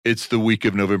It's the week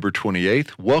of November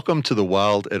 28th. Welcome to the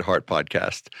Wild at Heart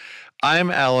podcast.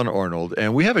 I'm Alan Arnold,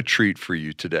 and we have a treat for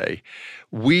you today.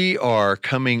 We are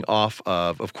coming off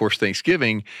of course,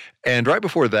 Thanksgiving, and right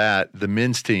before that, the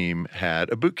men's team had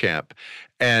a boot camp.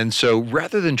 And so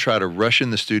rather than try to rush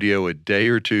in the studio a day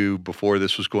or two before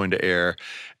this was going to air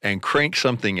and crank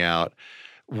something out,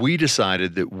 we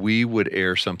decided that we would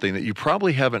air something that you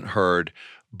probably haven't heard,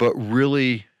 but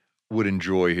really would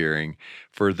enjoy hearing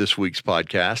for this week's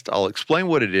podcast. I'll explain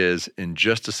what it is in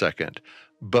just a second.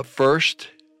 But first,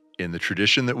 in the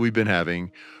tradition that we've been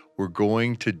having, we're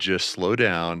going to just slow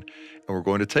down and we're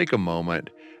going to take a moment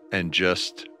and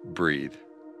just breathe.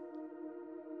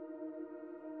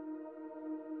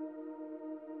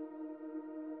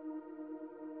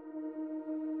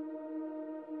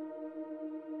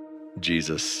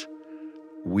 Jesus,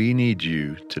 we need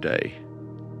you today.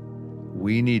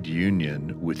 We need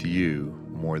union with you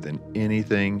more than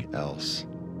anything else.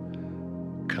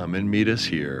 Come and meet us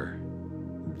here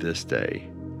this day.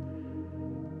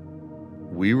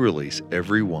 We release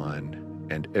everyone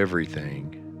and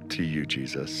everything to you,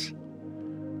 Jesus.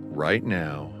 Right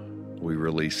now, we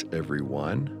release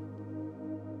everyone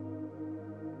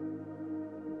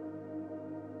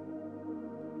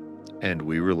and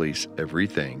we release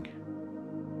everything.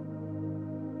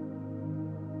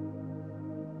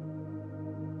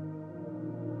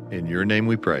 In your name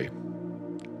we pray.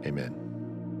 Amen.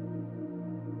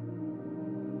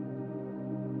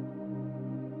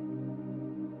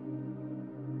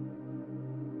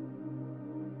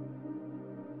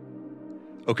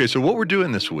 Okay, so what we're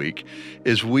doing this week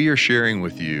is we are sharing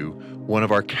with you one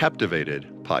of our Captivated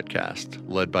podcasts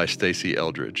led by Stasi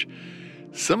Eldredge.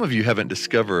 Some of you haven't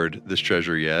discovered this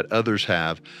treasure yet, others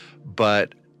have,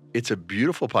 but it's a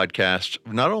beautiful podcast,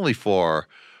 not only for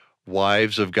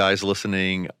wives of guys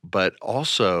listening, but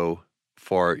also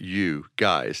for you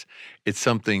guys. It's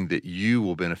something that you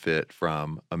will benefit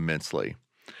from immensely.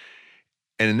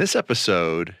 And in this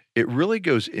episode, it really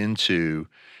goes into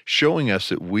showing us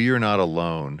that we are not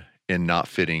alone in not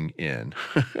fitting in.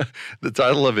 The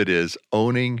title of it is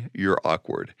Owning Your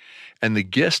Awkward. And the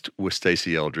guest with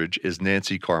Stasi Eldredge is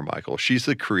Nancy Carmichael. She's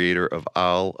the creator of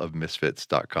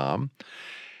isleofmisfits.com.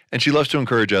 And she loves to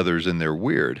encourage others in their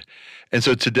weird. And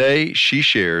so today she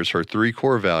shares her 3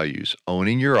 core values: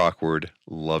 owning your awkward,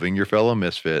 loving your fellow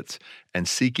misfits, and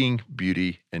seeking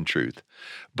beauty and truth.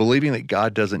 Believing that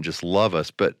God doesn't just love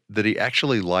us, but that he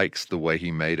actually likes the way he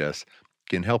made us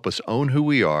can help us own who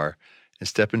we are and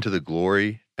step into the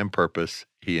glory and purpose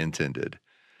he intended.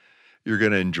 You're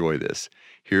going to enjoy this.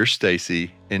 Here's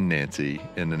Stasi and Nancy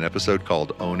in an episode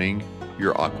called Owning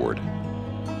Your Awkward.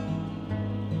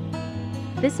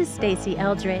 This is Stasi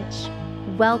Eldredge.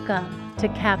 Welcome to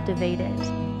Captivated.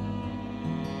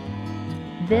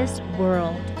 This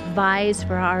world vies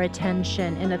for our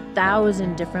attention in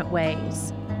 1,000 different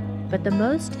ways. But the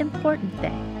most important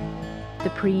thing,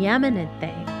 the preeminent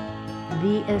thing,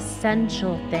 the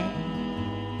essential thing,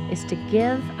 is to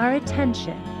give our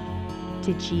attention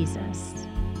to Jesus.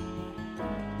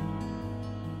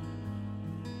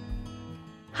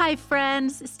 Hi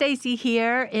friends, Stasi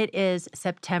here. It is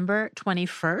September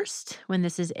 21st when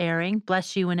this is airing.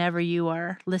 Bless you whenever you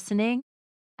are listening.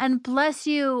 And bless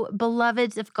you,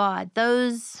 beloveds of God,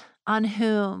 those on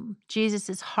whom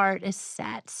Jesus' heart is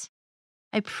set.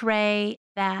 I pray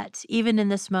that even in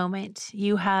this moment,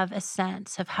 you have a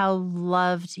sense of how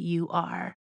loved you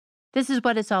are. This is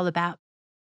what it's all about.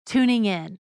 Tuning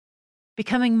in,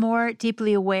 becoming more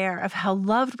deeply aware of how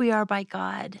loved we are by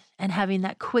God and having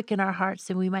that quicken our hearts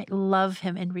so we might love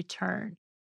him in return.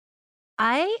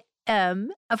 I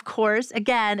am, of course,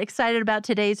 again, excited about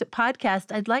today's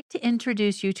podcast. I'd like to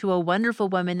introduce you to a wonderful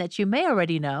woman that you may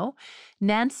already know,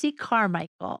 Nancy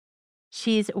Carmichael.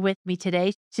 She's with me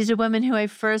today. She's a woman who I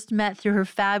first met through her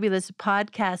fabulous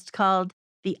podcast called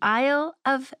The Isle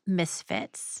of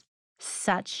Misfits.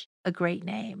 Such a great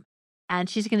name. And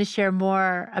she's going to share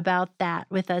more about that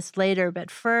with us later.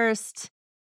 But first,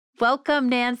 welcome,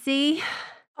 Nancy.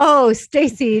 Oh,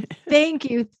 Stasi, thank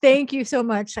you. Thank you so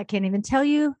much. I can't even tell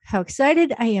you how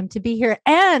excited I am to be here.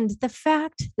 And the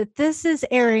fact that this is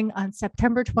airing on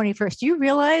September 21st. Do you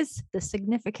realize the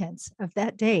significance of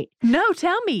that date? No,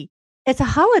 tell me. It's a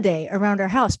holiday around our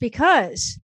house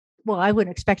because, well, I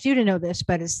wouldn't expect you to know this,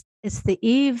 but it's the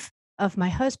eve of my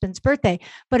husband's birthday.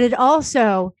 But it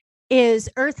also is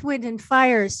Earth, Wind, and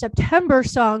Fire's September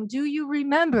song. Do you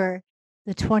remember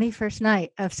the 21st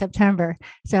night of September?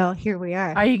 So here we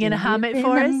are. Are you going to hum it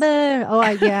for us? Oh,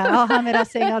 yeah. I'll hum it. I'll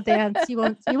sing. I'll dance. You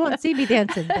won't see me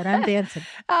dancing, but I'm dancing.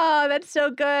 Oh, that's so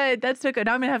good. That's so good.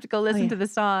 Now I'm going to have to go listen to the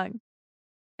song.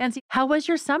 Nancy, how was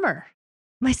your summer?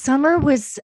 My summer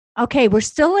was Okay, we're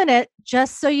still in it,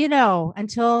 just so you know,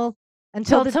 until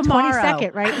Till the tomorrow.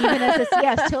 22nd, right? Even as it's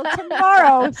yes, till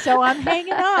tomorrow. So I'm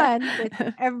hanging on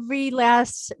with every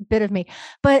last bit of me.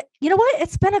 But you know what?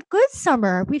 It's been a good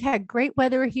summer. We've had great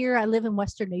weather here. I live in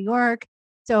Western New York,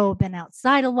 so been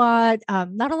outside a lot.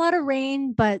 Not a lot of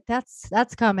rain, but that's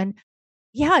coming.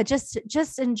 Yeah,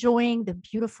 just enjoying the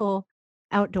beautiful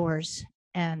outdoors.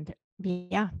 And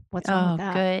yeah, what's wrong with Oh,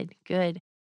 that? good, good.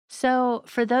 So,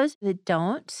 for those that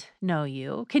don't know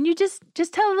you, can you just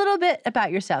tell a little bit about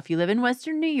yourself? You live in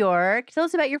Western New York. Tell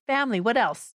us about your family. What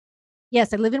else?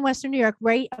 Yes, I live in Western New York,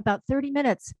 right about 30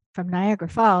 minutes from Niagara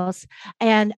Falls.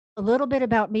 And a little bit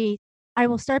about me. I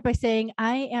will start by saying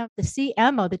I am the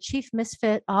CMO, the Chief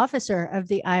Misfit Officer of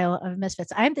the Isle of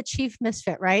Misfits. I am the Chief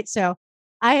Misfit, right? So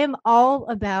I am all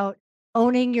about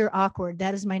owning your awkward.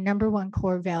 That is my number one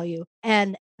core value.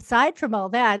 And aside from all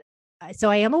that,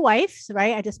 so I am a wife,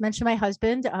 right? I just mentioned my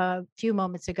husband a few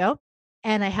moments ago.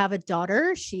 And I have a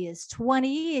daughter. She is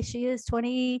 20. She is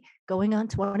 20, going on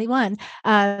 21.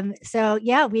 So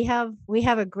yeah, we have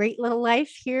a great little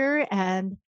life here,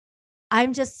 and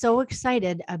I'm just so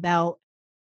excited about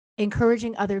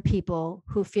encouraging other people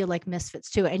who feel like misfits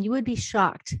too. And you would be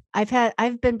shocked.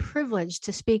 I've been privileged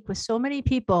to speak with so many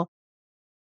people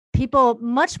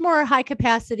much more high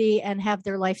capacity and have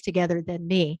their life together than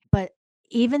me. But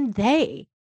even they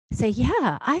say,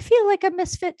 yeah, I feel like a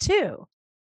misfit too.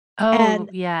 Oh, And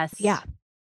yeah, yes.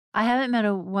 I haven't met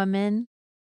a woman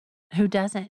who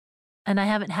doesn't. And I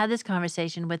haven't had this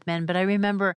conversation with men, but I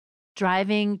remember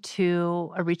driving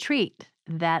to a retreat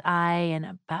that I and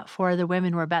about four other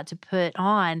women were about to put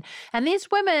on. And these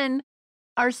women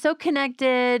are so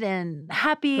connected and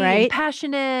happy and right.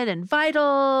 passionate and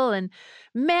vital. And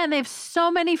man, they have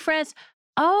so many friends.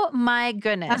 Oh my Uh-huh.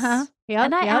 goodness. Yep,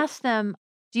 And I yep. asked them,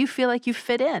 do you feel like you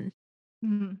fit in?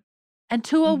 Mhm. And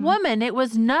to a Mhm. woman, it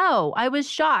was no. I was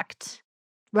shocked.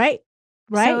 Right.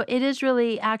 So Right. it is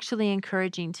really actually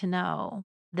encouraging to know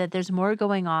that there's more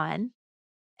going on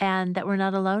and that we're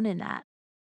not alone in that.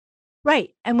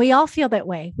 Right. And we all feel that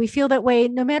way. We feel that way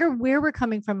no matter where we're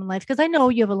coming from in life. Because I know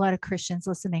you have a lot of Christians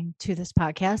listening to this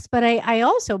podcast, but I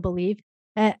also believe,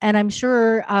 and I'm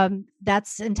sure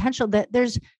that's intentional, that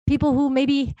there's people who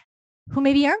maybe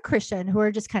aren't Christian, who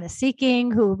are just kind of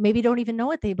seeking, who maybe don't even know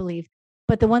what they believe.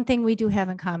 But the one thing we do have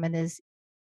in common is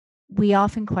we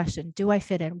often question, do I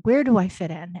fit in? Where do I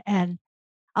fit in? And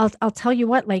I'll tell you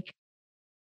what, like,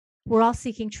 we're all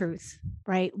seeking truth,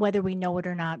 right? Whether we know it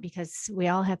or not, because we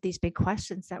all have these big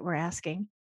questions that we're asking.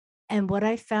 And what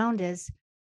I found is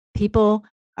people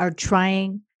are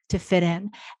trying to fit in,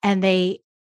 and they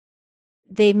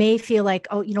may feel like,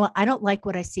 oh, you know what, I don't like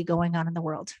what I see going on in the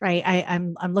world, right?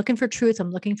 I'm looking for truth,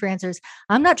 I'm looking for answers.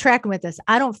 I'm not tracking with this.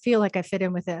 I don't feel like I fit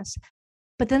in with this.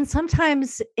 But then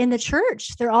sometimes in the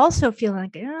church, they're also feeling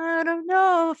like, I don't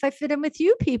know if I fit in with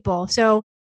you people. So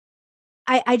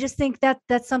I just think that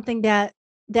that's something that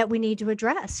we need to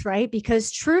address, right?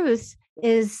 Because truth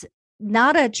is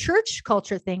not a church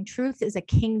culture thing. Truth is a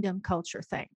kingdom culture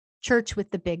thing. Church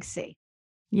with the big C.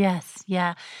 Yes.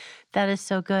 Yeah. That is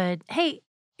so good. Hey,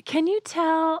 can you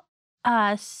tell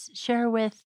us, share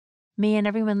with me and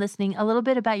everyone listening a little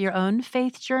bit about your own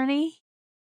faith journey?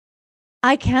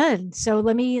 I can. So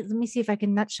let me see if I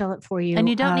can nutshell it for And you.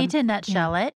 you don't need to Yeah.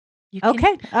 nutshell it. You can,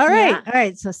 Okay. All right. yeah. All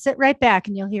right. So sit right back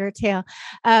and you'll hear a tale.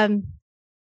 Um,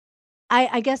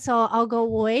 I guess I'll go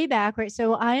way back, right?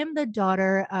 So I am the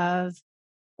daughter of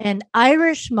an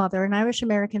Irish mother, an Irish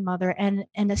American mother, and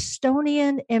an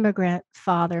Estonian immigrant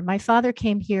father. My father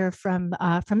came here from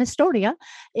Estonia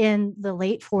in the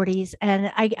late 40s, and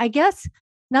I guess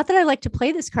not that I like to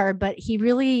play this card, but he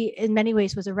really, in many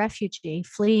ways, was a refugee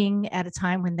fleeing at a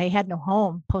time when they had no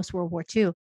home post World War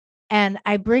II. And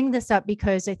I bring this up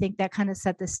because I think that kind of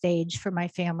set the stage for my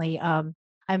family.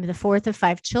 I'm the fourth of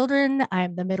five children.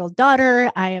 I'm the middle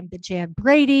daughter. I am the Jan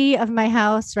Brady of my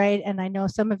house, right? And I know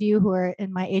some of you who are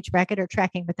in my age bracket are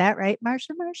tracking with that, right? Marsha.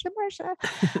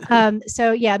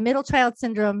 So yeah, middle child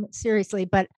syndrome, seriously.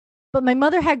 But my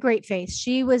mother had great faith.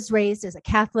 She was raised as a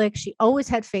Catholic. She always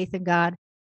had faith in God.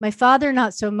 My father,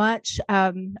 not so much.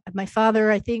 My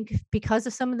father, I think, because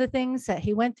of some of the things that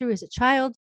he went through as a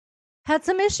child, had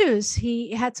some issues.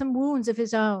 He had some wounds of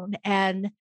his own. And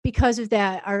because of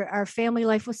that, our family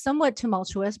life was somewhat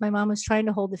tumultuous. My mom was trying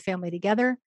to hold the family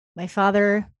together. My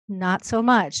father, not so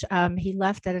much. He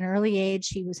left at an early age.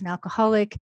 He was an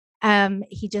alcoholic.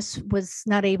 He just was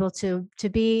not able to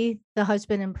be the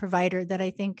husband and provider that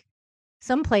I think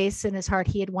someplace in his heart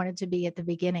he had wanted to be at the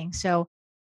beginning. So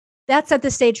that set the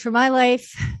stage for my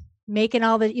life, making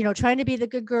all the, trying to be the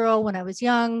good girl when I was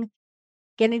young,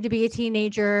 getting to be a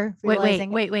teenager, Wait.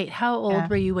 realizing How old yeah.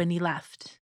 were you when he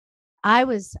left? I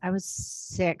was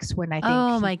 6 when I think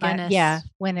Oh my goodness.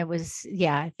 when it was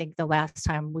I think the last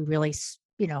time we really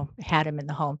had him in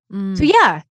the home. So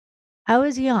Mm, I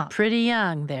was young. pretty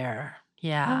young there. I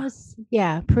Yeah. was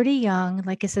pretty young,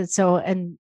 like I said. So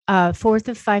and fourth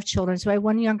of 5 children. So I had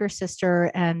one younger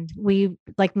sister, and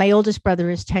my oldest brother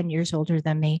is 10 years older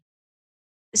than me.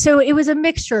 So it was a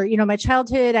mixture, my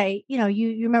childhood.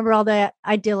 You remember all the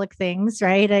idyllic things,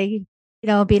 right?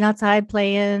 Being outside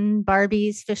playing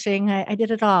Barbies, fishing. I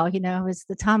did it all, I was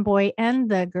the tomboy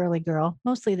and the girly girl,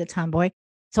 mostly the tomboy.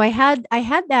 So I had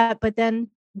that, but then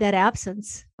that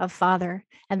absence of father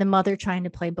and the mother trying to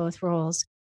play both roles.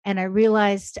 And I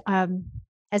realized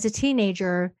as a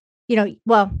teenager,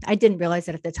 well, I didn't realize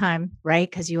it at the time, right?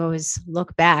 Because you always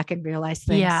look back and realize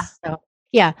Yeah. things. So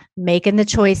making the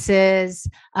choices,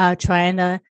 trying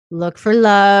to look for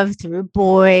love through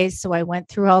boys. So I went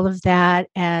through all of that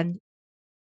and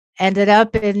ended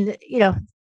up in,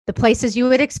 the places you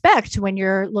would expect when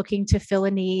you're looking to fill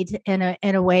a need in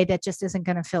a way that just isn't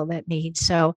going to fill that need.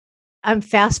 So I'm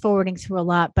fast forwarding through a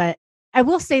lot, but I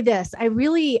will say this,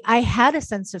 I had a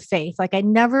sense of faith. Like I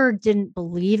never didn't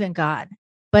believe in God,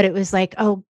 but it was like,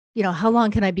 oh, how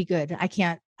long can I be good?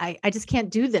 I just can't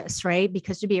do this, right?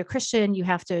 Because to be a Christian, you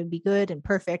have to be good and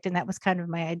perfect. And that was kind of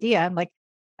my idea. I'm like,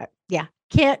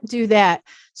 can't do that.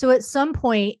 So at some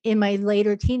point in my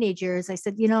later teenage years, I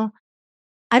said,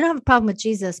 I don't have a problem with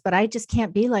Jesus, but I just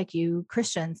can't be like you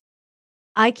Christians.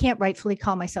 I can't rightfully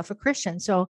call myself a Christian.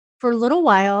 So for a little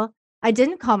while, I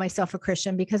didn't call myself a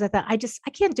Christian because I thought, I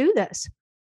can't do this.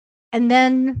 And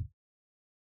then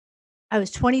I was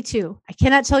 22. I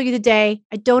cannot tell you the day.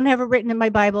 I don't have it written in my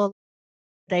Bible.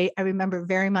 I remember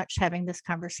very much having this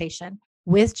conversation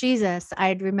with Jesus.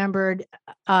 I'd remembered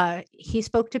he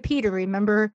spoke to Peter.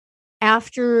 Remember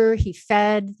after he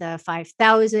fed the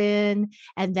 5,000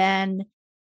 and then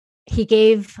he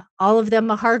gave all of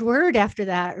them a hard word after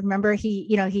that. Remember,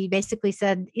 he basically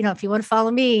said, if you want to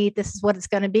follow me, this is what it's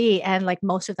going to be. And like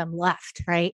most of them left,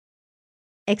 right?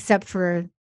 Except for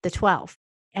the 12.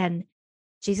 And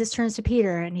Jesus turns to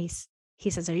Peter and he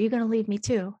says, are you going to leave me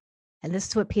too? And this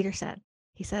is what Peter said.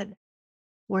 He said,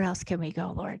 where else can we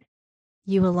go, Lord?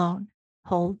 You alone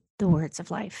hold the words of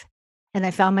life. And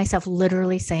I found myself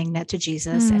literally saying that to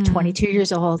Jesus at 22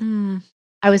 years old.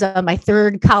 I was on my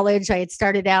third college. I had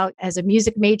started out as a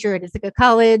music major at Ithaca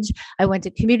College. I went to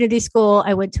community school.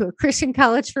 I went to a Christian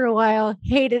college for a while,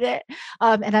 hated it.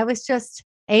 And I was just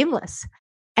aimless.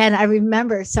 And I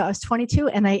remember, so I was 22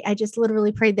 and I just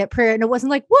literally prayed that prayer. And it wasn't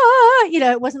like, whoa,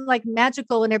 it wasn't like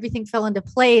magical and everything fell into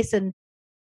place. And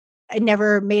I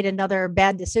never made another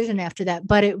bad decision after that.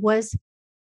 But it was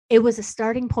a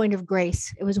starting point of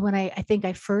grace. It was when I think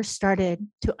I first started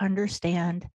to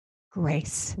understand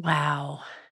grace. Wow.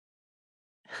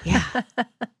 Yeah.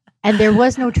 And there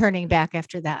was no turning back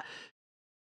after that.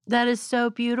 That is so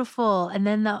beautiful. And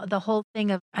then the whole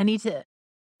thing of I need to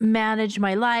manage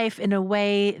my life in a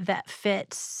way that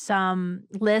fits some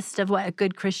list of what a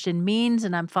good Christian means,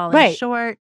 and I'm falling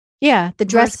short. Yeah, the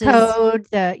dress code,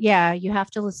 you have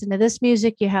to listen to this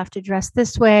music, you have to dress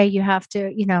this way, you have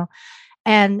to,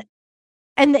 and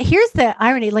here's the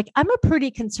irony, like I'm a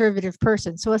pretty conservative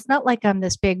person, so it's not like I'm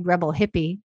this big rebel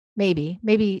hippie,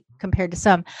 maybe compared to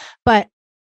some, but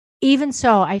even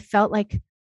so, I felt like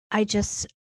I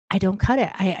don't cut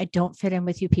it. I don't fit in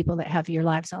with you people that have your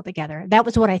lives all together. That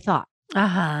was what I thought.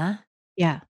 Uh-huh.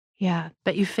 Yeah. Yeah.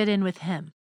 But you fit in with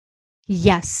him.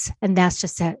 Yes. And that's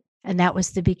just it. And that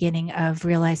was the beginning of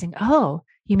realizing, oh,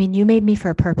 you mean you made me for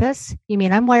a purpose? You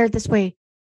mean I'm wired this way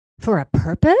for a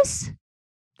purpose?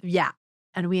 Yeah.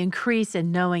 And we increase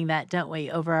in knowing that, don't we,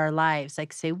 over our lives?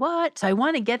 Like, say, what? So I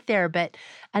want to get there. But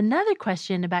another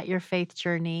question about your faith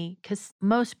journey, because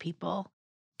most people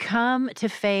come to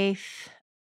faith.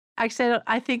 Actually,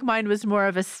 I think mine was more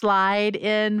of a slide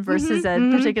in versus a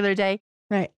particular day.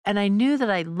 Right. And I knew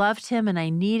that I loved him and I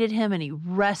needed him and he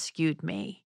rescued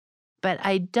me. But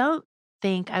I don't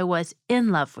think I was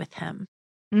in love with him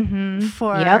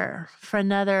for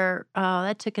another,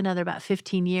 that took another about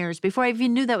 15 years before I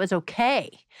even knew that was okay.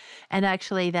 And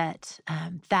actually that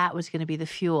was going to be the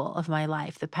fuel of my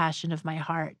life, the passion of my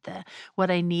heart. What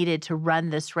I needed to run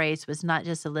this race was not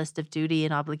just a list of duty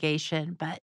and obligation,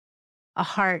 but a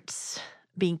heart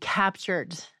being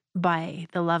captured by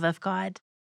the love of God.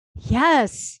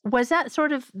 Yes. Was that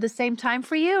sort of the same time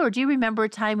for you? Or do you remember a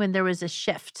time when there was a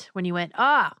shift, when you went,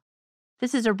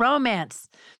 this is a romance?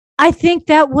 I think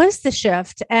that was the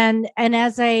shift. And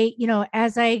as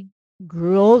I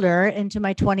grew older into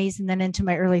my 20s and then into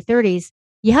my early 30s,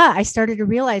 I started to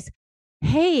realize,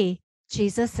 hey,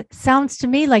 Jesus, it sounds to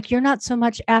me like you're not so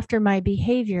much after my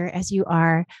behavior as you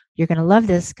are, you're going to love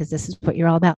this because this is what you're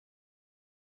all about,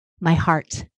 my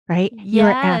heart, right? You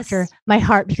are after Yes. my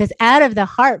heart because out of the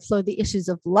heart flow the issues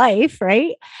of life,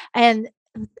 right? And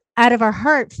out of our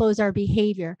heart flows our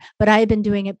behavior. But I had been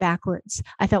doing it backwards.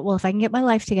 I thought, well, if I can get my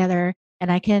life together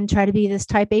and I can try to be this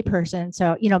type A person.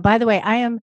 So, by the way,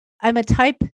 I'm a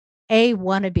type A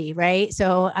wannabe, right?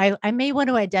 So I may want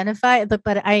to identify,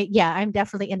 but I'm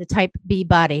definitely in the type B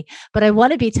body, but I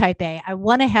want to be type A. I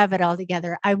want to have it all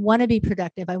together. I want to be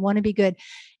productive. I want to be good.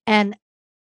 And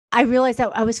I realized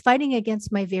that I was fighting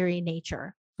against my very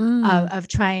nature Mm. of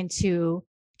trying to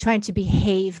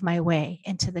behave my way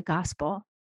into the gospel.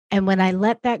 And when I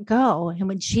let that go, and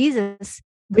when Jesus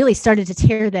really started to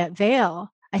tear that veil,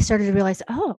 I started to realize,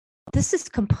 oh, this is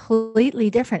completely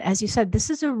different. As you said, this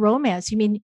is a romance. You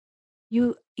mean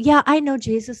yeah, I know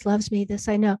Jesus loves me. This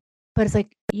I know, but it's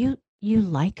like you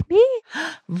like me?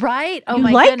 Right? Oh You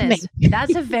my like me. goodness.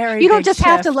 That's a very You don't big just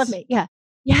have to love shift. me. Yeah.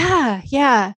 Yeah,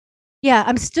 yeah. Yeah,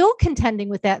 I'm still contending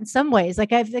with that in some ways.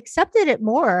 Like, I've accepted it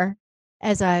more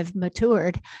as I've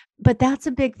matured, but that's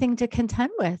a big thing to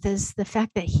contend with is the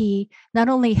fact that he not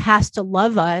only has to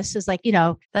love us, is like,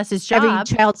 That's his every job.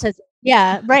 child says,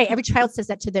 yeah, right. Every child says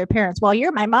that to their parents. Well,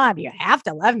 you're my mom. You have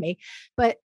to love me.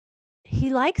 But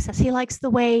he likes us. He likes the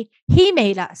way he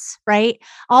made us, right?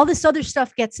 All this other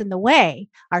stuff gets in the way.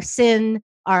 Our sin,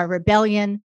 our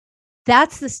rebellion,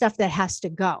 that's the stuff that has to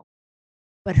go.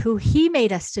 But who he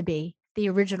made us to be, the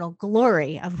original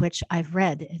glory of which I've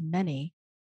read in many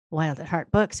Wild at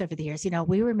Heart books over the years,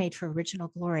 we were made for original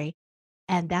glory.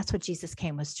 And that's what Jesus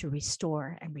came, was to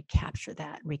restore and recapture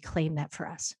that and reclaim that for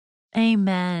us.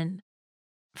 Amen.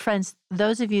 Friends,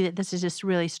 those of you that this is just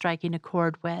really striking a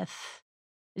chord with,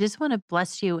 I just want to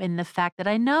bless you in the fact that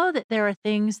I know that there are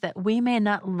things that we may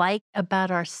not like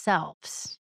about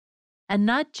ourselves. And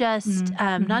not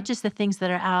Mm-hmm. just the things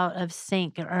that are out of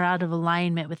sync or out of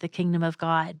alignment with the kingdom of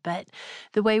God, but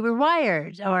the way we're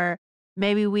wired, or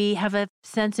maybe we have a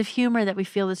sense of humor that we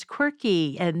feel is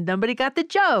quirky and nobody got the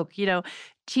joke.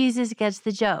 Jesus gets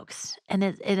the jokes, and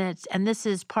this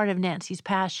is part of Nancy's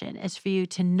passion, is for you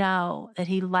to know that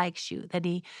he likes you, that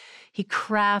he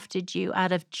crafted you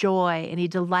out of joy, and he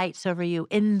delights over you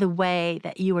in the way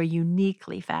that you are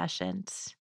uniquely fashioned.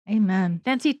 Amen.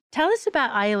 Nancy, tell us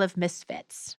about Isle of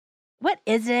Misfits. What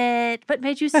is it? What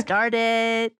made you Okay. start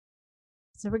it?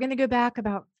 So we're going to go back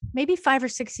about maybe 5 or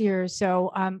 6 years.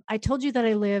 So I told you that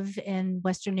I live in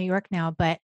Western New York now,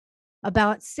 but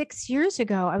about 6 years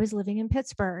ago, I was living in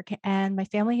Pittsburgh and my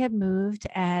family had moved,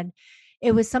 and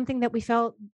it was something that we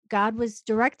felt God was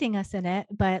directing us in it.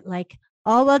 But like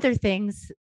all other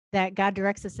things that God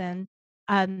directs us in,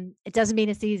 it doesn't mean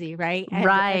it's easy, right? And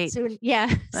Right. soon, yeah.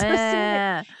 So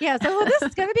Eh. yeah. So, well, this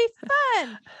is going to be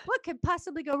fun. What could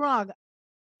possibly go wrong?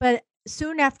 But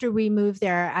soon after we moved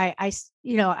there,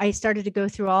 I started to go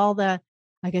through all the,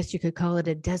 I guess you could call it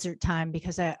a desert time,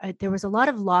 because there was a lot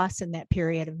of loss in that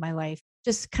period of my life.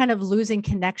 Just kind of losing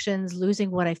connections,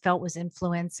 losing what I felt was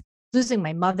influence, losing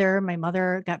my mother. My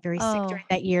mother got very sick during Oh,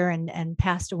 that year and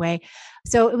passed away.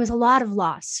 So it was a lot of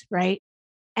loss, right?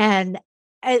 And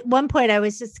at one point I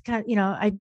was just kind of,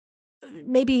 I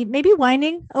maybe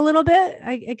whining a little bit.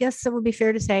 I guess it would be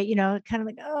fair to say, kind of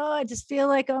like, oh, I just feel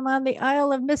like I'm on the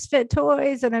Isle of Misfit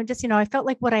Toys. And I'm just, I felt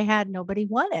like what I had, nobody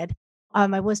wanted.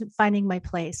 I wasn't finding my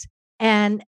place.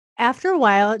 And after a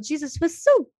while, Jesus was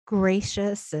so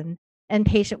gracious and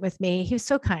patient with me. He was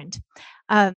so kind.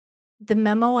 Uh, the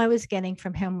memo I was getting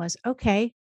from him was,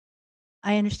 okay,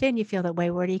 I understand you feel that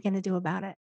way. What are you going to do about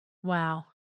it? wow.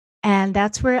 And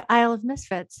that's where Isle of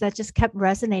Misfits, that just kept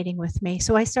resonating with me.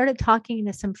 So I started talking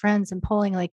to some friends and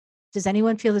polling, like, does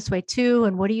anyone feel this way too?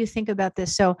 And what do you think about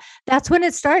this? So that's when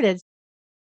it started.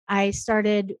 I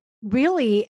started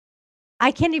really,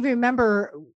 I can't even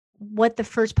remember what the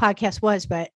first podcast was,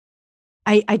 but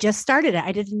I just started it.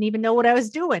 I didn't even know what I was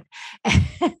doing.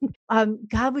 And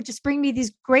God would just bring me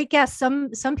these great guests.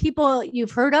 Some people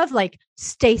you've heard of, like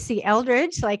Stasi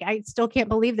Eldredge. Like, I still can't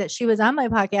believe that she was on my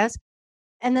podcast.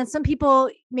 And then some people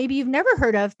maybe you've never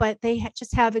heard of, but they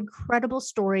just have incredible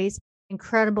stories,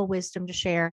 incredible wisdom to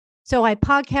share. So I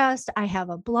podcast, I have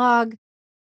a blog,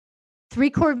 three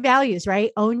core values,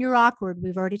 right? Own your awkward.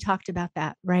 We've already talked about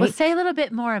that, Well, right? say a little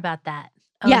bit more about that.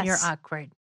 Own your Yes.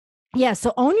 awkward. Yeah.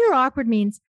 So own your awkward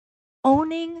means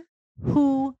owning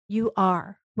who you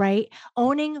are, right?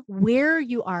 Owning where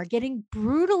you are, getting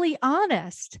brutally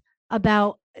honest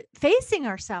about facing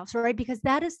ourselves, right? Because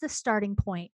that is the starting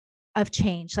point of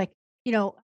change. Like, you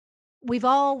know, we've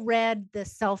all read the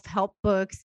self-help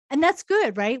books, and that's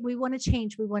good, right? We want to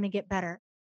change, we want to get better.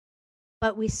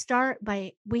 But we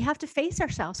have to face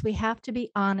ourselves. We have to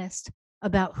be honest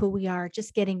about who we are,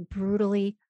 just getting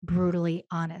brutally, brutally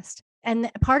honest.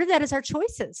 And part of that is our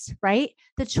choices, right?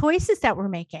 The choices that we're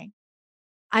making.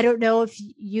 I don't know if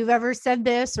you've ever said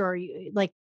this or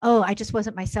like, oh, I just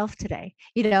wasn't myself today,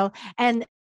 And when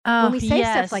Oh, we say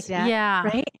stuff like yes. that, Yeah.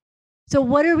 right? So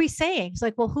what are we saying? It's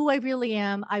like, well, who I really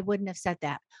am, I wouldn't have said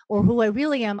that. Or who I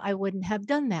really am, I wouldn't have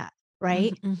done that.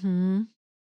 Right. Mm-hmm.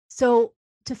 So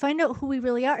to find out who we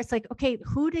really are, it's like, okay,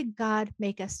 who did God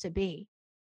make us to be?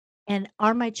 And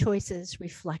are my choices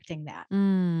reflecting that? So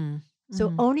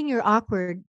Mm-hmm. owning your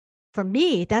awkward, for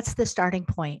me, that's the starting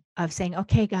point of saying,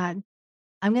 okay, God,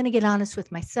 I'm going to get honest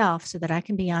with myself so that I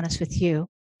can be honest with you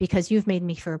because you've made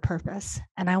me for a purpose.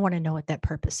 And I want to know what that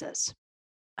purpose is.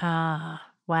 Ah,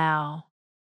 wow.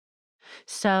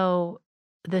 So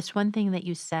this one thing that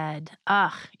you said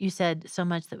so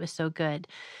much that was so good.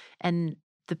 And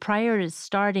the prior to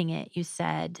starting it, you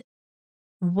said,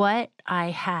 what I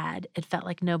had, it felt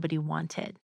like nobody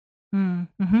wanted.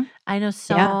 Mm-hmm. I know Yeah.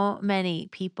 so many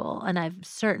people, and I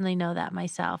certainly know that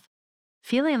myself,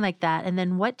 feeling like that. And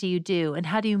then what do you do? And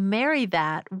how do you marry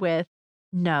that with,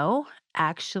 no,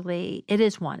 actually, it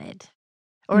is wanted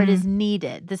or it Mm. is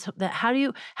needed? How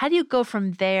do you go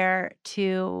from there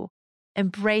to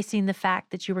embracing the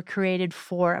fact that you were created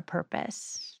for a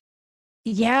purpose?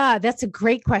 Yeah, that's a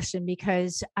great question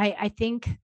because I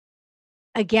think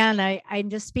again, I'm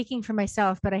just speaking for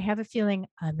myself, but I have a feeling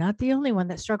I'm not the only one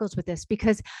that struggles with this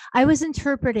because I was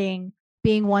interpreting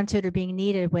being wanted or being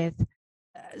needed with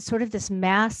sort of this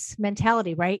mass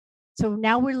mentality, right? So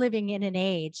now we're living in an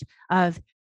age of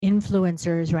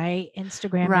influencers, right?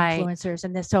 Instagram Right. influencers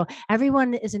and this. So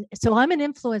everyone is so I'm an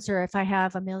influencer if I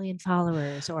have 1 million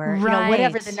followers or,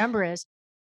 whatever the Right. number is.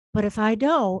 But if I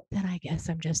don't, then I guess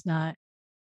I'm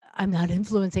not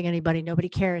influencing anybody. Nobody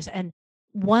cares. And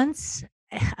once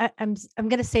I'm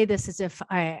going to say this as if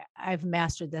I've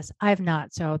mastered this. I've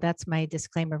not. So that's my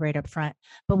disclaimer right up front.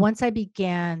 But once I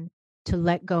began to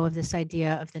let go of this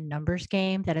idea of the numbers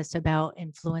game, that it's about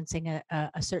influencing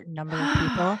a certain number of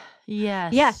people. Yeah.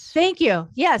 Yes. Thank you.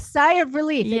 Yes. Sigh of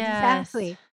relief. Yes.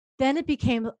 Exactly. Then it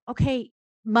became okay.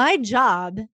 My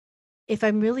job, if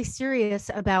I'm really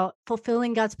serious about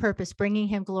fulfilling God's purpose, bringing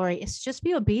him glory, is just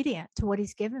be obedient to what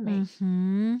he's given me.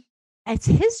 Mm-hmm. It's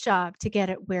his job to get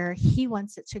it where he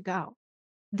wants it to go.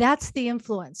 That's the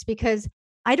influence because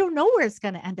I don't know where it's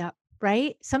going to end up,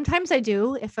 right? Sometimes I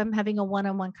do if I'm having a one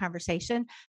on one conversation,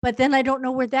 but then I don't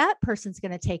know where that person's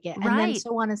going to take it. And then Right.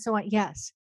 so on and so on.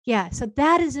 Yes. Yeah. So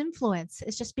that is influence.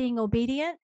 It's just being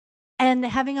obedient and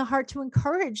having a heart to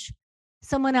encourage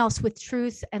someone else with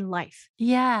truth and life.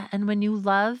 Yeah. And when you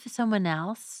love someone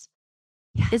else,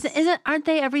 isn't Yes. isn't aren't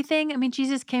they everything? I mean,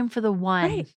 Jesus came for the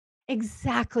one. Right.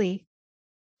 Exactly.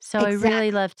 So I really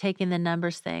Exactly. love taking the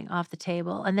numbers thing off the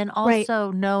table. And then Right.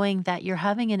 also knowing that you're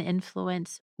having an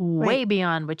influence Right. way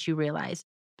beyond what you realize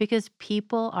because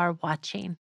people are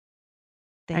watching.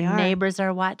 Our They are. neighbors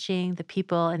are watching, the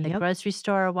people in the Yep. grocery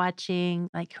store are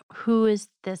watching. Like, who is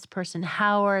this person?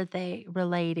 How are they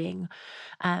relating?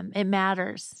 It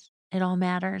matters. It all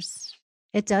matters.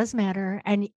 It does matter.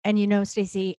 And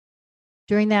Stacey,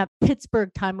 during that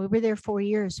Pittsburgh time, we were there 4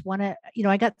 years.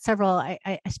 I got several.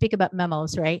 I speak about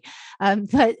memos, right?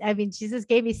 But I mean, Jesus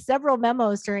gave me several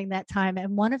memos during that time,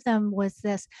 and one of them was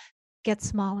this: get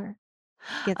smaller,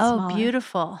 get Oh, smaller.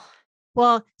 beautiful.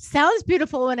 Well, sounds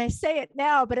beautiful when I say it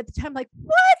now, but at the time, like,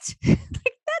 what?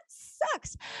 Like that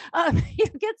sucks.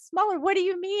 Get smaller. What do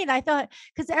you mean? I thought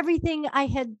because everything I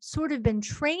had sort of been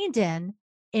trained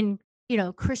in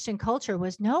Christian culture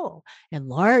was no,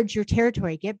 enlarge your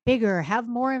territory, get bigger, have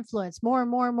more influence, more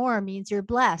and more and more means you're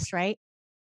blessed, right?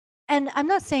 And I'm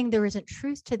not saying there isn't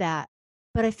truth to that,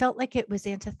 but I felt like it was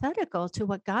antithetical to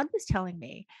what God was telling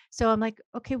me. So I'm like,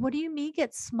 okay, what do you mean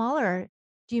get smaller?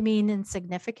 Do you mean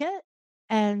insignificant?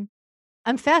 And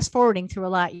I'm fast forwarding through a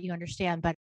lot, you understand,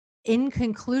 but in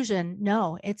conclusion,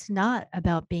 no, it's not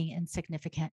about being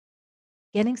insignificant.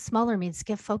 Getting smaller means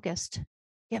get focused.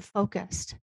 Get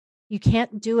focused. You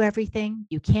can't do everything.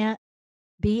 You can't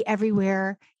be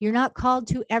everywhere. You're not called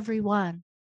to everyone,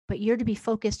 but you're to be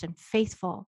focused and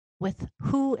faithful with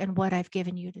who and what I've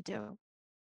given you to do.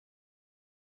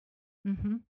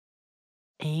 Mm-hmm.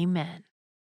 Amen.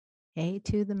 A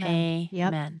to the men. Yep.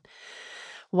 Amen.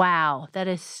 Wow, that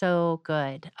is so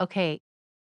good. Okay,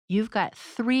 you've got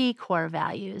 3 core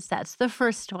values. That's the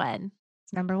first one.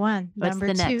 It's number one. What's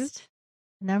the next?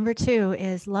 Number two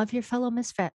is love your fellow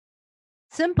misfit.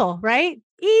 Simple, right?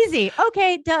 Easy.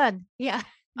 Okay, done. Yeah.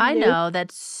 I Nope. know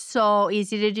that's so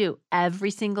easy to do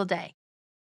every single day.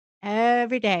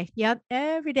 Every day. Yep,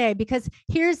 every day. Because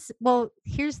here's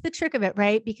the trick of it,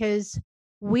 right? Because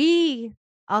we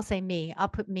I'll say me, I'll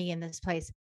put me in this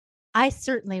place. I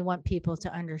certainly want people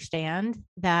to understand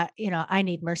that, I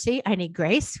need mercy, I need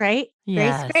grace, right? Grace,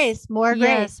 Yes. grace, more grace,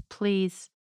 Yes, please.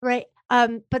 right?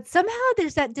 But somehow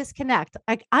there's that disconnect.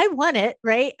 Like I want it,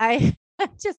 right? I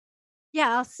just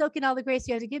yeah, I'll soak in all the grace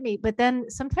you have to give me. But then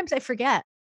sometimes I forget,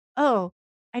 oh,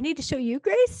 I need to show you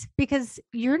grace because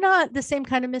you're not the same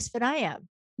kind of misfit I am.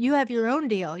 You have your own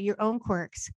deal, your own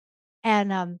quirks.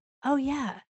 And oh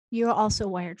yeah, you're also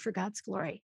wired for God's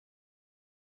glory.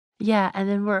 Yeah, and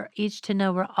then we're each to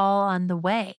know we're all on the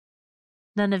way.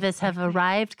 None of us have Exactly.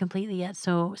 arrived completely yet.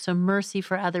 So mercy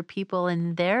for other people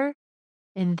in their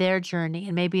journey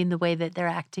and maybe in the way that they're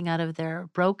acting out of their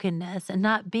brokenness and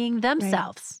not being Right.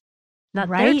 themselves, not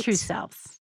their true Right.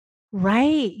 selves.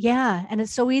 Right. Yeah. And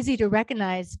it's so easy to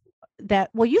recognize that,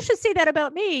 well, you should see that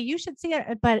about me. You should see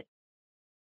it. But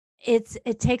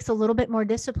it takes a little bit more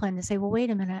discipline to say, well, wait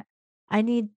a minute. I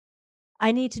need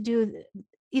I need to do,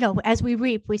 as we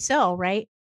reap, we sow, right?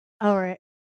 Or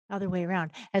other way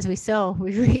around. As we sow,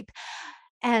 we reap.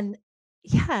 And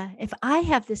yeah, if I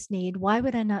have this need, why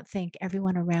would I not think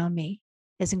everyone around me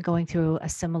isn't going through a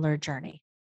similar journey?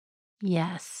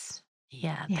 Yes.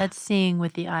 Yeah, Yeah. that's seeing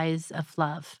with the eyes of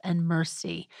love and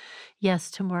mercy. Yes,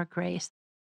 to more grace.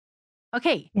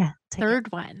 Okay, Yeah. Take it.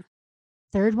 third one.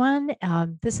 Third one.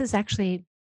 This is actually,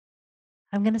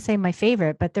 I'm going to say my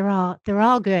favorite, but they're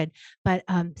all good. But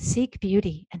seek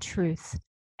beauty and truth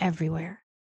everywhere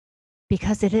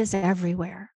because it is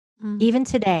everywhere. Mm, Even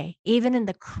today, even in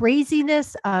the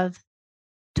craziness of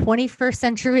 21st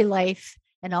century life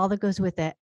and all that goes with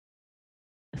it,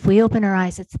 if we open our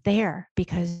eyes, it's there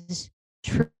because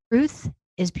truth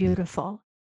is beautiful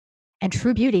and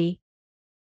true beauty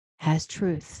has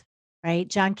truth, right?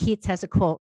 John Keats has a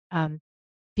quote, um,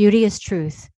 beauty is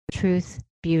truth, truth,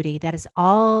 beauty. That is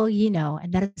all you know,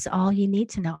 and that is all you need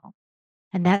to know.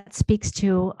 And that speaks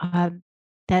to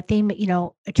that theme,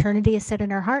 eternity is set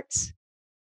in our hearts.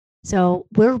 So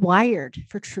we're wired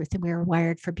for truth and we're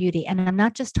wired for beauty. And I'm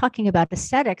not just talking about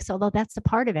aesthetics, although that's a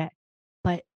part of it,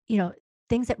 but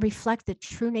things that reflect the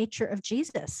true nature of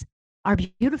Jesus are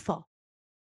beautiful.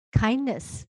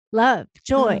 Kindness, love,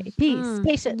 joy, peace,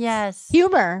 patience, yes.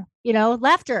 humor,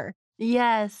 laughter.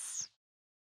 Yes.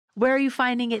 Where are you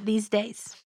finding it these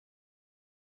days?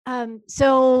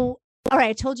 So all right,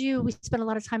 I told you we spent a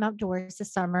lot of time outdoors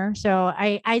this summer. So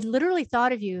I literally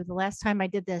thought of you the last time I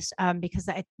did this because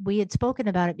we had spoken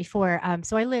about it before.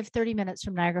 So I live 30 minutes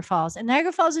from Niagara Falls, and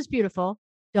Niagara Falls is beautiful.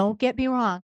 Don't get me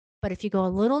wrong, but if you go a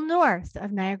little north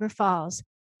of Niagara Falls,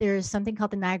 there's something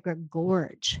called the Niagara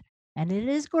Gorge, and it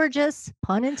is gorgeous,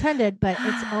 pun intended. But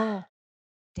it's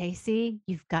Stacy,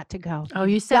 you've got to go. Oh,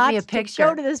 You've you sent me got a to go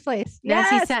picture. to this place.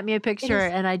 Nancy Yes, sent me a it picture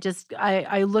is. and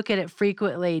I look at it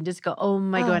frequently and just go, "Oh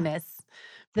my Oh, goodness."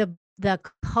 the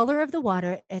color of the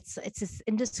water, it's this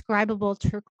indescribable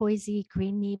turquoisey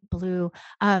greeny blue,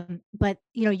 but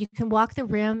you can walk the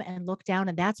rim and look down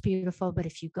and that's beautiful, but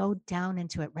if you go down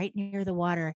into it right near the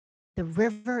water, the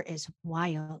river is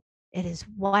wild. It is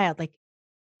wild. Like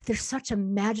there's such a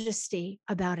majesty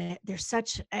about it. There's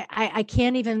such I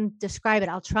can't even describe it.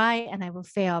 I'll try and I will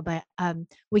fail, but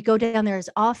we go down there as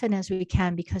often as we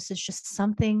can because there's just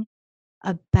something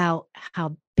about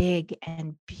how big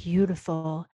and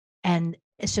beautiful, and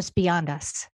it's just beyond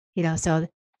us, so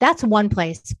that's one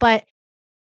place. But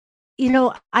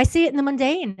I see it in the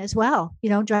mundane as well,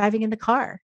 driving in the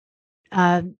car,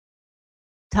 um,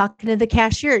 talking to the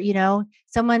cashier,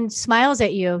 someone smiles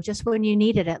at you just when you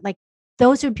needed it. Like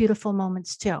those are beautiful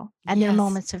moments too, and they're Yes.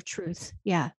 moments of truth.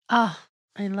 Yeah. Oh,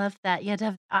 I love that. You have to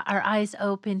have our eyes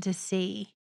open to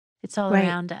see. It's all Right.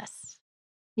 around us.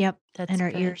 Yep. That's And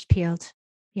our good. ears peeled.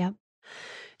 Yep.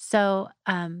 So,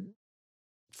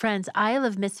 friends, Isle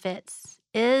of Misfits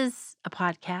is a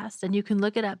podcast and you can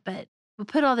look it up, but we'll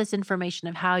put all this information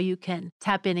of how you can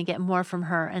tap in and get more from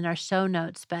her in our show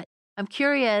notes. But I'm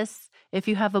curious if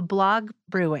you have a blog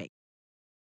brewing.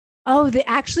 Oh,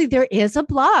 actually, there is a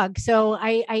blog. So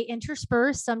I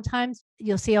intersperse. Sometimes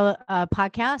you'll see a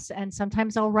podcast, and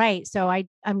sometimes I'll write. So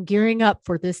I'm gearing up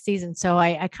for this season. So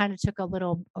I kind of took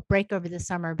a break over the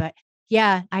summer, but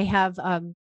yeah, I have.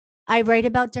 I write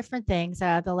about different things.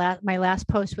 My last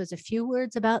post was a few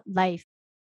words about life.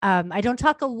 I don't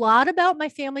talk a lot about my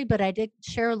family, but I did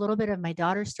share a little bit of my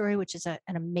daughter's story, which is an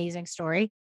amazing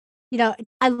story.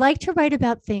 I like to write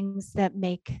about things that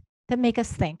make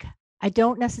us think. I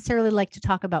don't necessarily like to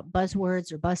talk about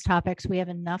buzzwords or buzz topics. We have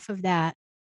enough of that.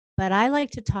 But I like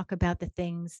to talk about the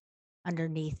things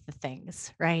underneath the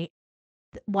things, right?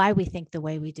 Why we think the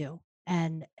way we do.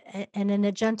 and in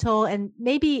a gentle and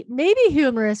maybe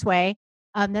humorous way.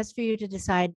 That's for you to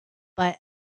decide, but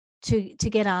to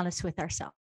get honest with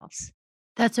ourselves.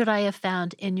 That's what I have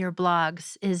found in your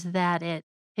blogs is that it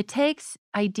takes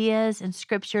ideas and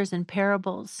scriptures and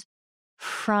parables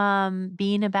from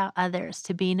being about others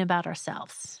to being about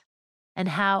ourselves. And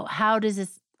how does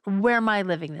this where am I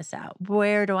living this out?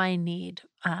 Where do I need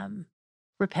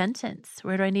repentance?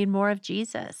 Where do I need more of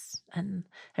Jesus? And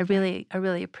I really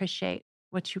appreciate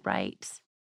what you write.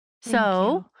 Thank you.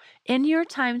 So, in your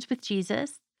times with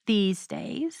Jesus these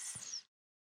days,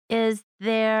 is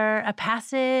there a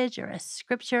passage or a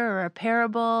scripture or a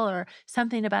parable or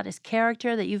something about his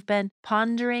character that you've been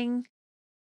pondering?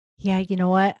 Yeah, you know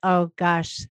what? Oh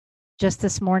gosh, just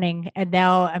this morning, and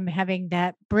now I'm having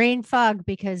that brain fog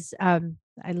because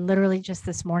I literally just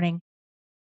this morning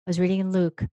I was reading in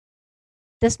Luke.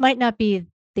 This might not be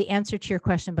the answer to your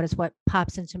question, but it's what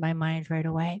pops into my mind right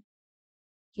away.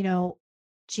 You know,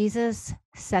 Jesus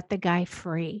set the guy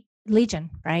free. Legion,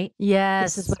 right?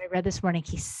 This is Yes. what I read this morning.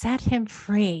 He set him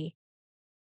free.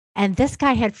 And this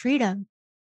guy had freedom,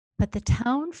 but the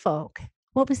town folk,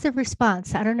 what was the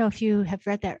response? I don't know if you have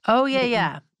read that Oh, yeah, lately.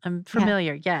 yeah. I'm Yeah.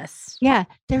 familiar. Yes. Yeah.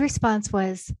 Their response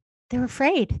was they were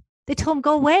afraid. They told him,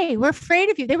 go away. We're afraid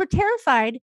of you. They were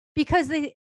terrified because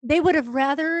they would have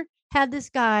rather had this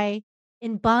guy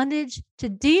in bondage to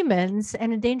demons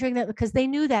and endangering them because they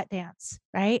knew that dance,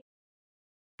 right?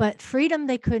 But freedom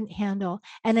they couldn't handle.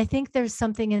 And I think there's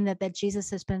something in that Jesus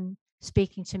has been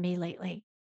speaking to me lately.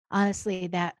 Honestly,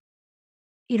 that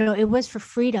it was for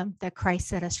freedom that Christ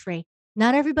set us free.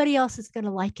 Not everybody else is going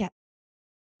to like it,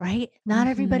 right? Not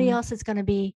everybody Mhm. else is going to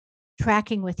be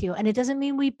tracking with you. And it doesn't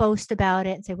mean we boast about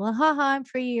it and say, well, haha, I'm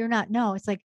free, you're not. No, it's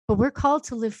like, but we're called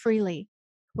to live freely.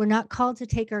 We're not called to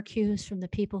take our cues from the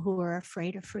people who are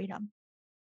afraid of freedom.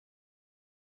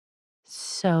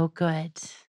 So good.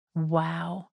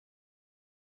 Wow.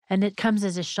 And it comes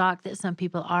as a shock that some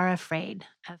people are afraid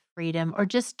of freedom or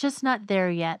just not there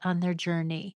yet on their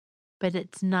journey. But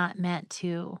it's not meant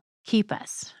to keep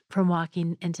us from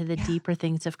walking into the Yeah. deeper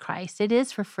things of Christ. It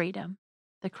is for freedom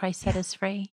that Christ set Yeah. us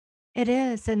free. It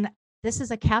is. And this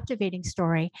is a captivating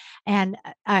story. And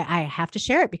I have to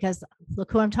share it because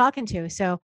look who I'm talking to.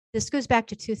 So this goes back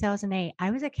to 2008.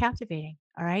 I was at Captivating.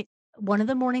 All right. One of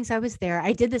the mornings I was there,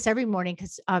 I did this every morning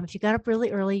because if you got up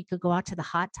really early, you could go out to the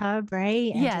hot tub,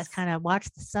 right? And just Yes. kind of watch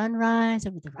the sunrise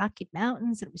over the Rocky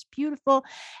Mountains. And it was beautiful.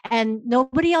 And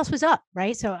nobody else was up,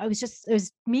 right? So it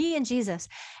was me and Jesus.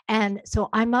 And so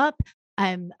I'm up.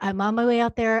 I'm on my way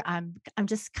out there. I'm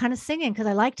just kind of singing because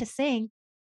I like to sing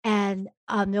and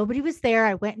nobody was there.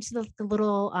 I went into the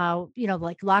little,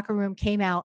 like locker room, came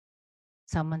out.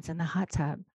 Someone's in the hot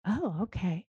tub. Oh,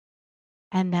 okay.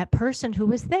 And that person who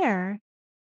was there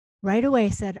right away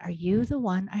said, "Are you the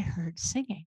one I heard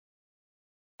singing?"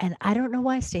 And I don't know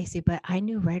why, Stacy, but I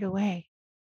knew right away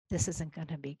this isn't going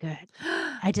to be good.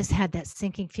 I just had that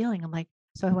sinking feeling. I'm like,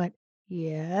 so I went,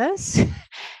 "Yes."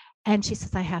 And she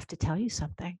says, "I have to tell you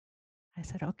something." I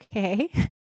said, "Okay."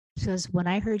 She goes, "When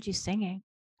I heard you singing,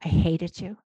 I hated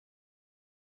you."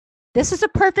 This is a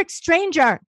perfect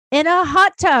stranger in a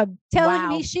hot tub telling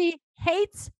me Wow. she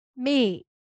hates me.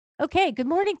 Okay, good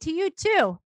morning to you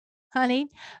too, honey.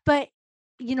 But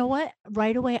you know what?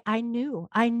 Right away, I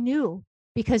knew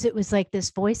because it was like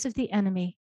this voice of the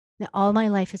enemy that all my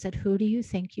life has said, "Who do you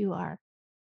think you are?"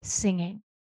 Singing.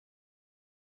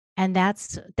 And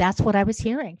that's what I was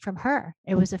hearing from her.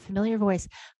 It was a familiar voice.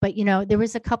 But there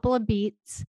was a couple of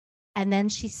beats, and then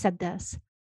she said this,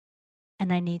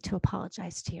 and I need to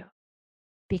apologize to you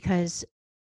because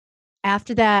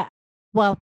after that,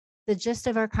 well, the gist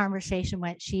of our conversation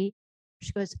went, she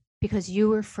goes, "Because you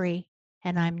were free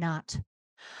and I'm not.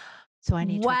 So I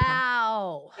need to apologize."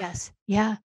 Wow. Yes.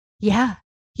 Yeah. Yeah.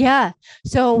 Yeah.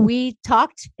 So we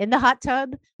talked in the hot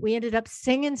tub. We ended up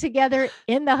singing together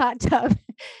in the hot tub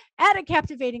at a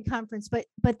captivating conference.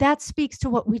 But that speaks to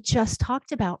what we just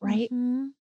talked about, right? Mhm.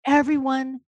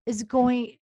 Everyone is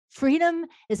going freedom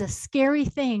is a scary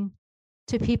thing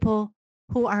to people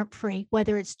who aren't free,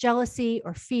 whether it's jealousy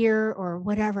or fear or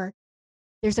whatever.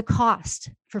 There's a cost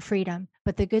for freedom.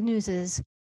 But the good news is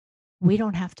we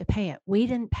don't have to pay it. We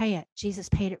didn't pay it. Jesus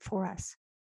paid it for us.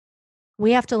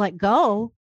 We have to let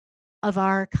go of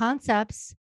our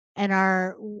concepts and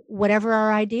our whatever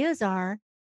our ideas are,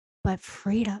 but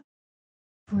freedom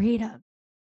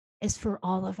is for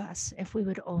all of us if we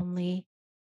would only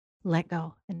let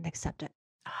go and accept it.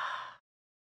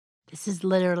 This is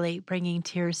literally bringing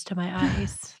tears to my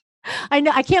eyes. I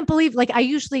know. I can't believe, like, I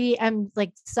usually am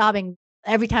like sobbing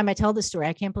every time I tell the story.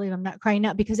 I can't believe I'm not crying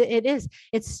now because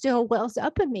it still wells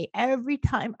up in me every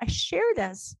time I share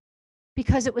this.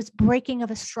 because it was breaking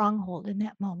of a stronghold in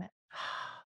that moment.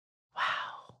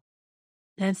 Wow.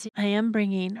 Nancy, I am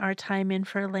bringing our time in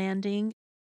for landing,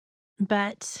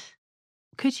 but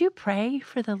could you pray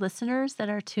for the listeners that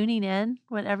are tuning in,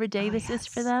 whatever day Oh, this is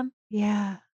for yes. them?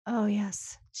 Yeah. Oh,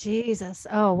 yes. Jesus.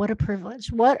 Oh, what a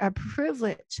privilege. What a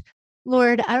privilege.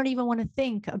 Lord, I don't even want to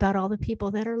think about all the people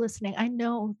that are listening. I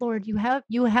know, Lord, you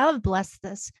have blessed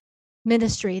this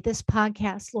ministry, this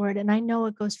podcast, Lord, and I know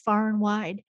it goes far and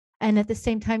wide. And at the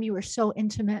same time, you are so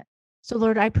intimate. So,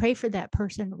 Lord, I pray for that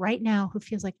person right now who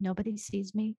feels like nobody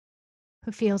sees me,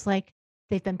 who feels like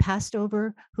they've been passed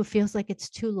over, who feels like it's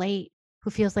too late, who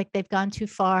feels like they've gone too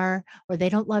far, or they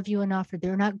don't love you enough, or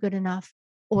they're not good enough,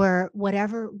 or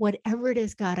whatever it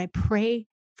is, God, I pray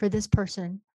for this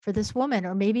person, for this woman,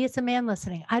 or maybe it's a man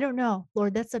listening. I don't know.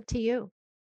 Lord, that's up to you.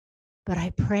 But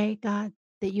I pray, God,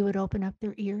 that you would open up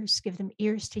their ears, give them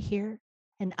ears to hear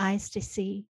and eyes to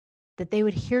see, that they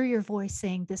would hear your voice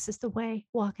saying, this is the way,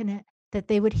 walk in it, that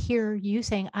they would hear you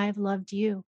saying, I've loved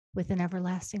you with an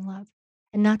everlasting love.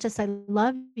 And not just I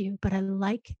love you, but I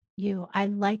like you. I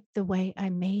like the way I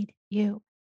made you,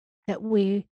 that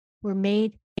we were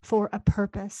made for a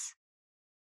purpose,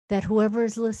 that whoever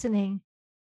is listening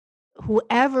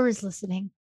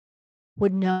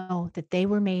would know that they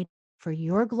were made for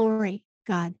your glory,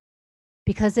 God,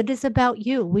 because it is about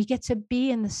you. We get to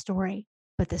be in the story,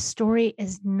 but the story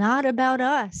is not about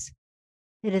us.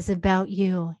 It is about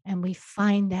you. And we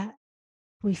find that.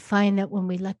 We find that when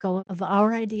we let go of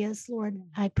our ideas, Lord,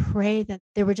 I pray that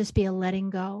there would just be a letting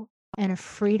go and a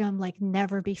freedom like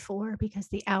never before because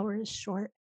the hour is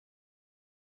short.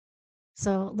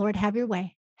 So, Lord, have your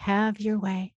way. Have your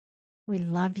way. We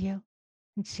love you.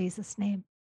 In Jesus' name,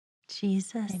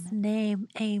 Jesus' amen. name,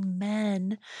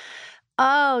 amen.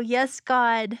 Oh, yes,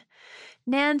 God.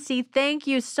 Nancy, thank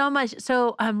you so much.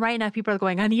 So right now people are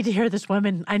going, I need to hear this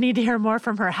woman. I need to hear more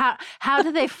from her. How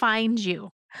do they find you?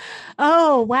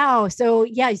 Oh, wow. So,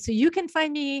 yeah, so you can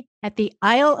find me at the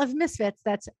Isle of Misfits.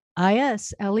 That's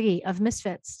ISLE of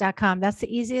misfits.com. That's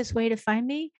the easiest way to find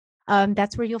me.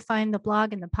 That's where you'll find the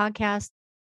blog and the podcast.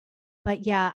 But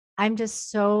yeah, I'm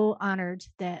just so honored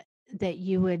that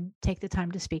you would take the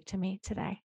time to speak to me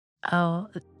today. Oh,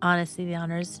 honestly, the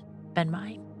honor's been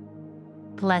mine.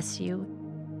 Bless you.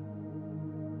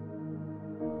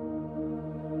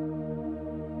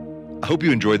 I hope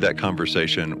you enjoyed that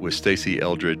conversation with Stasi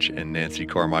Eldredge and Nancy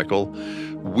Carmichael.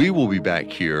 We will be back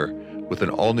here with an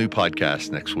all-new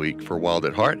podcast next week for Wild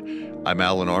at Heart. I'm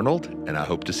Alan Arnold, and I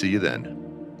hope to see you then.